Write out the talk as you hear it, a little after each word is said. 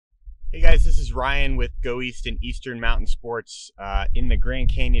Hey guys, this is Ryan with goEast and Eastern Mountain Sports in the Grand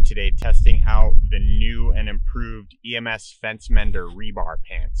Canyon today, testing out the new and improved EMS Fencemender Rebar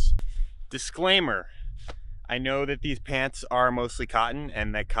pants. Disclaimer, I know that these pants are mostly cotton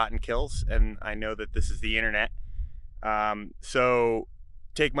and that cotton kills, and I know that this is the internet. So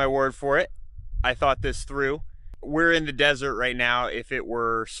take my word for it. I thought this through. We're in the desert right now. If it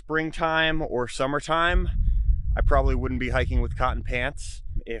were springtime or summertime, I probably wouldn't be hiking with cotton pants.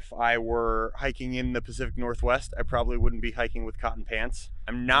 If I were hiking in the Pacific Northwest, I probably wouldn't be hiking with cotton pants.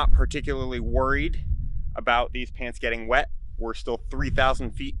 I'm not particularly worried about these pants getting wet. We're still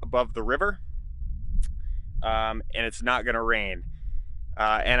 3,000 feet above the river, and it's not gonna rain.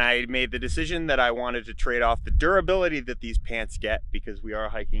 And I made the decision that I wanted to trade off the durability that these pants get, because we are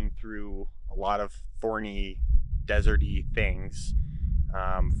hiking through a lot of thorny, deserty things,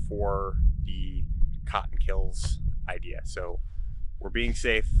 for the cotton kills idea. So we're being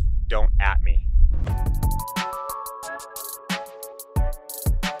safe, don't at me.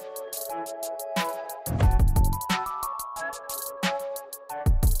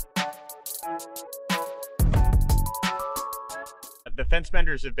 The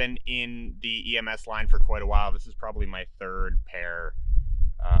Fencemenders have been in the EMS line for quite a while. This is probably my third pair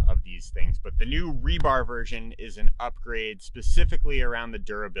of these things, but the new Rebar version is an upgrade specifically around the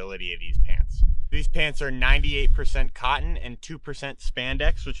durability of these pants. These pants are 98% cotton and 2%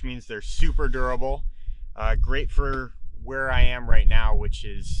 spandex, which means they're super durable. Great for where I am right now, which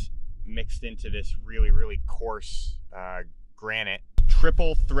is mixed into this really coarse granite.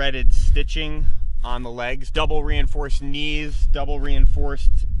 Triple threaded stitching on the legs, double reinforced knees, double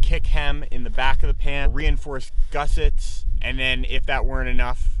reinforced kick hem in the back of the pant, reinforced gussets, and then if that weren't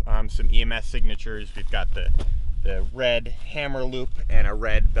enough, some EMS signatures. We've got the red hammer loop and a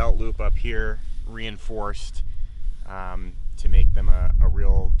red belt loop up here, reinforced to make them a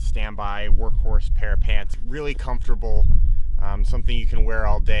real standby workhorse pair of pants. Really comfortable, something you can wear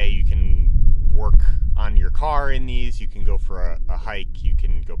all day. You can work on your car in these, you can go for a hike, you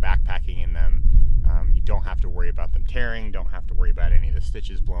can go backpacking in them. You don't have to worry about them tearing, don't have to worry about any of the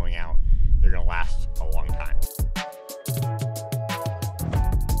stitches blowing out. They're gonna last a long time.